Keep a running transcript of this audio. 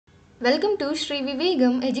Welcome to Sree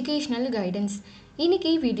Vivegam Educational Guidance.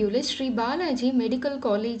 இன்னைக்கு வீடியோல Sree Balaji Medical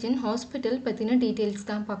College and Hospital பத்தின details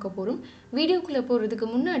தான் பார்க்க போறோம். வீடியோக்குள்ள போறதுக்கு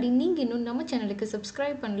முன்னாடி நீங்க இன்னும் நம்ம சேனலுக்கு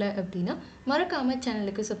subscribe பண்ணல அப்படினா மறக்காம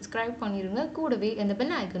சேனலுக்கு subscribe பண்ணிருங்க. கூடவே அந்த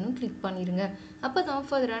bell ஐகானும் click பண்ணிருங்க. அப்பதான்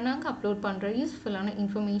further நாங்க அப்லோட் பண்ற யூஸ்ஃபுல்லான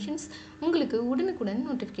இன்ஃபர்மேஷன்ஸ் உங்களுக்கு உடனுக்குடன்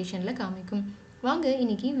நோட்டிஃபிகேஷன்ல காமிக்கும். வாங்க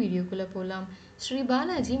இன்னைக்கு வீடியோக்குள்ள போலாம். Sree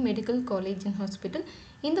Balaji Medical College and Hospital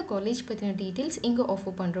இந்த காலேஜ் பத்தின டீடைல்ஸ் இங்க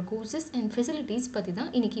ஆஃபர் பண்ற கோர்சஸ் அண்ட் ஃபெசிலிட்டிஸ் பத்தி தான்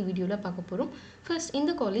இன்னைக்கு வீடியோல பார்க்க போறோம். ஃபர்ஸ்ட்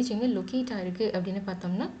இந்த காலேஜ் எங்க லொகேட் ஆயிருக்கு அப்படினு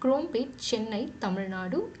பார்த்தோம்னா குரோம்பேட், சென்னை,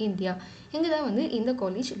 தமிழ்நாடு, இந்தியா. இங்க தான் வந்து இந்த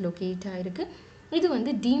காலேஜ் லொகேட் ஆயிருக்கு. இது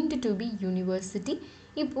வந்து deemed to be university.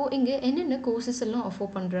 இப்போ இங்க என்னென்ன கோர்சஸ் எல்லாம்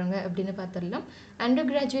ஆஃபர் பண்றாங்க அப்படினு பார்த்தறலாம். அண்டர்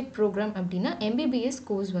கிராஜுவேட் ப்ரோக்ராம் அப்படினா MBBS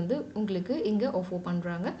கோர்ஸ் வந்து உங்களுக்கு இங்க ஆஃபர்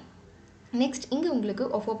பண்றாங்க. நெக்ஸ்ட் இங்க உங்களுக்கு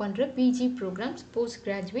ஆஃபர் பண்ற PG programs post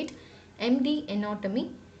graduate MD Anatomy,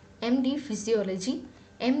 MD Physiology,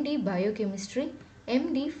 MD Biochemistry,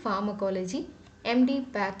 MD Pharmacology, MD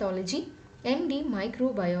Pathology, MD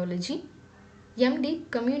Microbiology, MD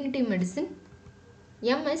Community Medicine,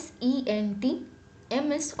 MS ENT,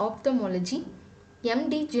 MS Ophthalmology,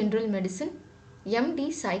 MD General Medicine, MD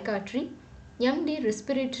Psychiatry, MD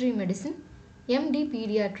Respiratory Medicine, MD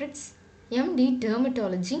Pediatrics, MD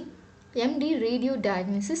Dermatology, MD Radio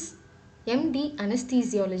Diagnosis, MD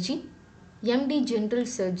Anesthesiology, MD General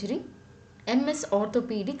Surgery, MS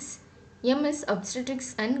Orthopedics, MS Obstetrics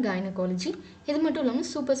and Gynecology. இது மட்டும் இல்லாம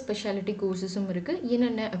super speciality கோர்சஸும் இருக்கு.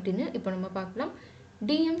 என்னென்ன அப்படினு இப்போ நம்ம பார்க்கலாம்.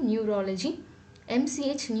 DM Neurology,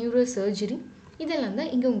 MCH Neurosurgery இதெல்லாம்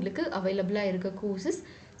தான் இங்க உங்களுக்கு அவைலபிளா இருக்க கோர்சஸ்.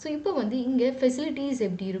 ஸோ இப்போ வந்து இங்க ஃபெசிலிட்டிஸ்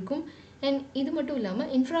எப்படி இருக்கும் அண்ட் இது மட்டும் இல்லாம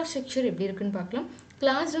இன்ஃப்ராஸ்ட்ரக்சர் எப்படி இருக்குன்னு பார்க்கலாம்.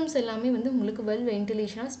 கிளாஸ் ரூம்ஸ் எல்லாமே வந்து உங்களுக்கு வெல்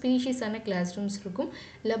வென்டிலேஷனாக ஸ்பேஷியஸான கிளாஸ் ரூம்ஸ் இருக்கும்.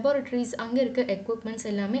 லெபார்டரிஸ் அங்கே இருக்க எக்யூப்மெண்ட்ஸ்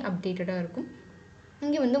எல்லாமே அப்டேட்டடாக இருக்கும்.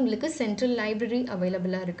 இங்கே வந்து உங்களுக்கு சென்ட்ரல் லைப்ரரி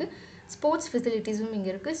அவைலபிளாக இருக்குது. ஸ்போர்ட்ஸ் ஃபெசிலிட்டிஸும் இங்கே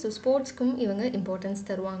இருக்குது. ஸோ ஸ்போர்ட்ஸ்க்கும் இவங்க இம்பார்ட்டன்ஸ்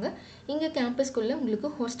தருவாங்க. இங்கே கேம்பஸ்குள்ளே உங்களுக்கு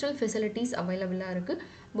ஹாஸ்டல் ஃபெசிலிட்டிஸ் அவைலபிளாக இருக்குது.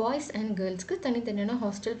 பாய்ஸ் அண்ட் கேர்ள்ஸ்க்கு தனித்தனியான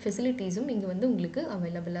ஹாஸ்டல் ஃபெசிலிட்டிஸும் இங்கே வந்து உங்களுக்கு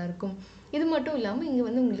அவைலபிளாக இருக்கும். இது மட்டும் இல்லாமல் இங்கே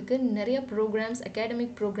வந்து உங்களுக்கு நிறைய ப்ரோக்ராம்ஸ்,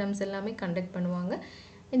 அகாடமிக் ப்ரோக்ராம்ஸ் எல்லாமே கண்டக்ட் பண்ணுவாங்க.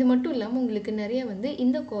 இது மட்டும் இல்லாமல் உங்களுக்கு நிறைய வந்து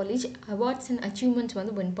இந்த காலேஜ் அவார்ட்ஸ் அண்ட் அச்சீவ்மெண்ட்ஸ்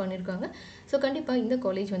வந்து வின் பண்ணியிருக்காங்க. ஸோ கண்டிப்பாக இந்த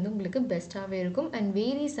காலேஜ் வந்து உங்களுக்கு பெஸ்ட்டாகவே இருக்கும். அண்ட்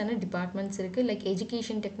வேரியஸான டிபார்ட்மெண்ட்ஸ் இருக்குது. Like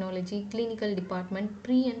education technology, clinical department,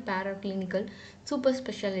 pre and பேரா கிளினிக்கல், சூப்பர்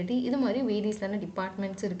ஸ்பெஷாலிட்டி இது மாதிரி வேரியஸான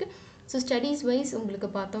டிபார்ட்மெண்ட்ஸ் இருக்குது. ஸோ ஸ்டடீஸ் வைஸ் உங்களுக்கு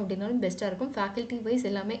பார்த்தோம் அப்படின்னாலும் பெஸ்ட்டாக இருக்கும். ஃபேக்கல்ட்டி வைஸ்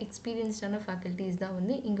எல்லாமே எக்ஸ்பீரியன்ஸ்டான ஃபேக்கல்ட்டிஸ் தான்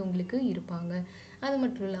வந்து இங்கே உங்களுக்கு இருப்பாங்க. அது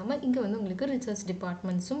மட்டும் இல்லாமல் இங்கே வந்து உங்களுக்கு ரிசர்ச்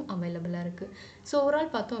டிபார்ட்மெண்ட்ஸும் அவைலபிளாக இருக்குது. ஸோ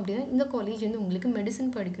ஓவரால் பார்த்தோம் அப்படின்னா இந்த காலேஜ் வந்து உங்களுக்கு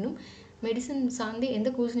மெடிசன் படிக்கணும், மெடிசன் சார்ந்தே எந்த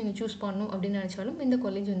கோர்ஸ் நீங்கள் சூஸ் பண்ணணும் அப்படின்னு நினச்சாலும் இந்த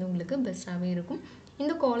காலேஜ் வந்து உங்களுக்கு பெஸ்ட்டாகவே இருக்கும்.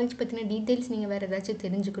 இந்த காலேஜ் பற்றின டீட்டெயில்ஸ் நீங்கள் வேறு ஏதாச்சும்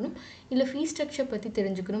தெரிஞ்சுக்கணும், இல்லை ஃபீஸ் ஸ்ட்ரக்சர் பற்றி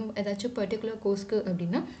தெரிஞ்சுக்கணும் ஏதாச்சும் பர்டிகுலர் கோர்ஸ்க்கு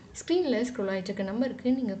அப்படின்னா ஸ்க்ரீனில் ஸ்க்ரோல் ஆகிட்டு இருக்க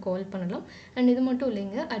நம்பருக்கு நீங்கள் கால் பண்ணலாம். அண்ட் இது மட்டும்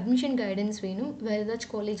இல்லைங்க, அட்மிஷன் கைடன்ஸ் வேணும், வேறு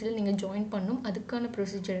ஏதாச்சும் காலேஜில் நீங்கள் ஜாயின் பண்ணணும், அதுக்கான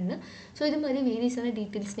ப்ரொசீஜர் என்ன, ஸோ இது மாதிரி வேரியஸான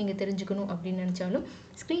டீட்டெயில்ஸ் நீங்கள் தெரிஞ்சுக்கணும் அப்படின்னு நினச்சாலும்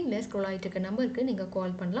ஸ்க்ரீனில் ஸ்க்ரோல் ஆகிட்டு இருக்க நம்பருக்கு நீங்கள்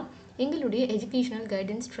கால் பண்ணலாம். எங்களுடைய எஜுகேஷனல்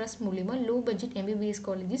கைடன்ஸ் ட்ரஸ்ட் மூலிமா low budget MBBS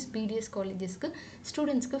colleges, BDS காலேஜஸ்க்கு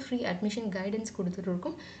ஸ்டூடெண்ட்ஸ்க்கு ஃப்ரீ அட்மிஷன் கைடன்ஸ் கொடுத்துட்டு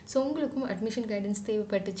இருக்கோம். ஸோ உங்களுக்கும் அட்மிஷன் கைடன்ஸ்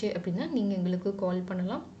தேவைப்பட்டுச்சு அப்படின்னா நீங்கள் எங்களுக்கு கால்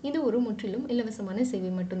பண்ணலாம். இது ஒரு முற்றிலும் இலவசமான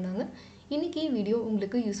சேவை மட்டும்தாங்க. இன்றைக்கி வீடியோ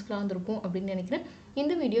உங்களுக்கு யூஸ்ஃபுல்லாக இருந்திருக்கும் அப்படின்னு நினைக்கிறேன்.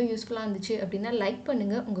 இந்த வீடியோ யூஸ்ஃபுல்லாக இருந்துச்சு அப்படின்னா லைக்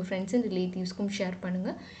பண்ணுங்கள், உங்கள் ஃப்ரெண்ட்ஸ் அண்ட் ரிலேட்டிவ்ஸ்க்கும் ஷேர்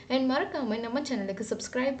பண்ணுங்கள். அண்ட் மறக்காமல் நம்ம சேனலுக்கு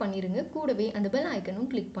சப்ஸ்கிரைப் பண்ணிடுங்க. கூடவே அந்த பெல் ஐக்கனும்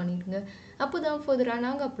கிளிக் பண்ணிடுங்க. அப்போ தான் ஃபர்தராக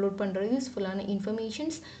நாங்கள் அப்லோட் பண்ணுற யூஸ்ஃபுல்லான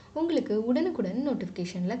இன்ஃபர்மேஷன்ஸ் உங்களுக்கு உடனுக்குடன்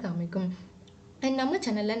நோட்டிஃபிகேஷனில் காமிக்கும். அண்ட் நம்ம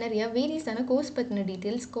சேனலில் நிறையா வேரியஸான கோர்ஸ் பற்றின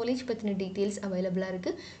டீட்டெயில்ஸ், காலேஜ் பற்றின டீட்டெயில்ஸ் அவைலபிளாக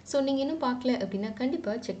இருக்குது. ஸோ நீங்கள் இன்னும் பார்க்கல அப்படின்னா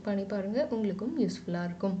கண்டிப்பாக செக் பண்ணி பாருங்கள், உங்களுக்கும் யூஸ்ஃபுல்லாக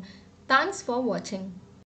இருக்கும். தேங்க்ஸ் ஃபார் வாட்சிங்.